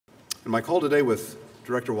In my call today with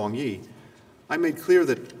Director Wang Yi, I made clear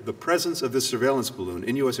that the presence of this surveillance balloon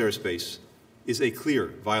in U.S. airspace is a clear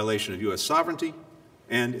violation of U.S. sovereignty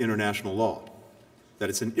and international law, that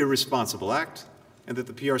it's an irresponsible act, and that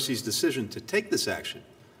the PRC's decision to take this action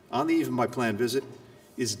on the eve of my planned visit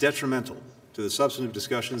is detrimental to the substantive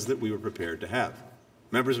discussions that we were prepared to have.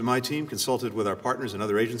 Members of my team consulted with our partners in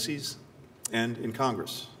other agencies and in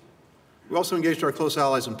Congress. We also engaged our close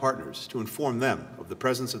allies and partners to inform them of the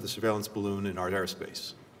presence of the surveillance balloon in our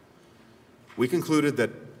airspace. We concluded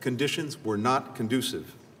that conditions were not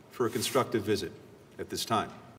conducive for a constructive visit at this time.